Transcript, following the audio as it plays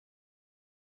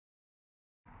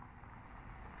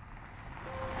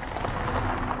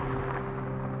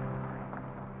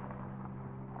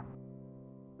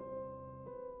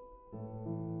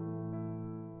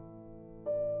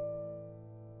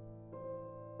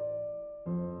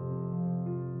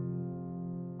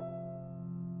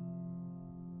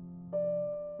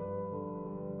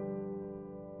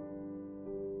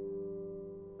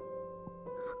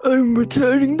I'm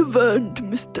returning the van to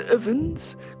Mr.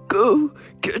 Evans. Go,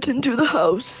 get into the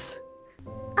house.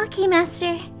 Okay,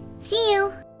 Master. See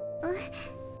you.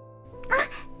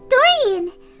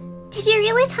 Dorian! Did you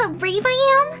realize how brave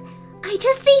I am? I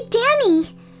just saved Danny.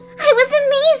 I was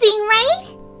amazing, right?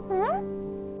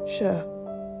 Sure.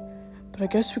 But I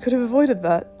guess we could have avoided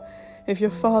that if your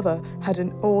father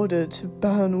hadn't ordered to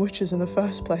burn witches in the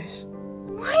first place.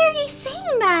 Why are you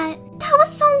saying that? That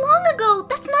was so long ago.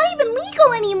 That's not even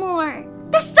legal anymore.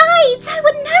 Besides, I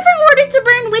would never order to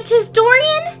burn witches,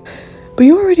 Dorian. But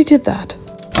you already did that.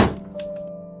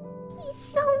 He's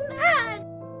so mad.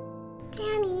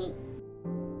 Danny,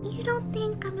 you don't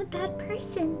think I'm a bad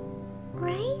person,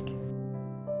 right?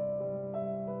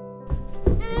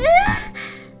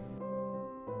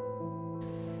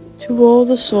 To all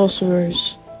the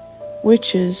sorcerers,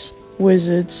 witches,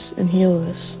 wizards, and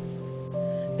healers.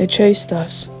 They chased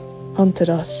us, hunted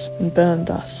us, and burned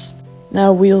us.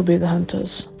 Now we'll be the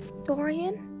hunters.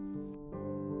 Dorian?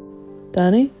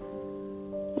 Danny?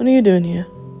 What are you doing here?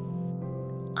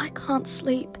 I can't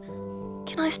sleep.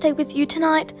 Can I stay with you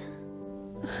tonight?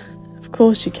 Of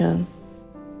course you can.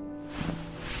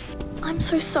 I'm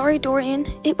so sorry, Dorian.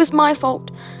 It was my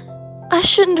fault. I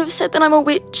shouldn't have said that I'm a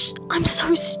witch. I'm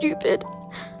so stupid.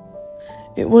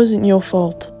 It wasn't your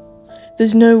fault.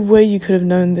 There's no way you could have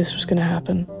known this was going to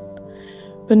happen.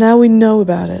 But now we know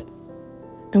about it.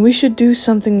 And we should do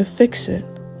something to fix it.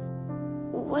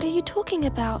 What are you talking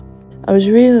about? I was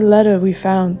reading the letter we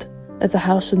found at the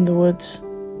house in the woods.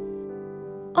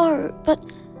 Oh, but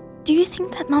do you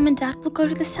think that Mum and Dad will go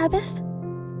to the Sabbath?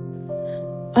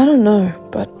 I don't know,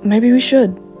 but maybe we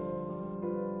should.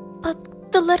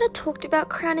 But the letter talked about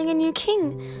crowning a new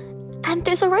king. And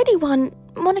there's already one,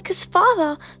 Monica's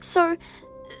father, so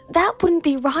that wouldn't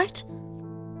be right.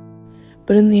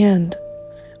 But in the end,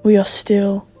 we are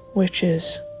still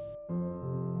witches.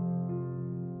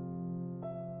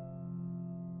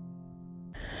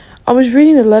 I was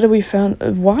reading the letter we found.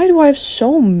 Why do I have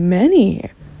so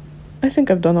many? I think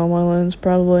I've done all my lines,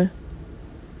 probably.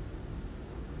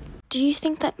 Do you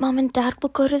think that Mum and Dad will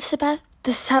go to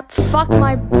the Sabbath? Fuck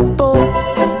my bull.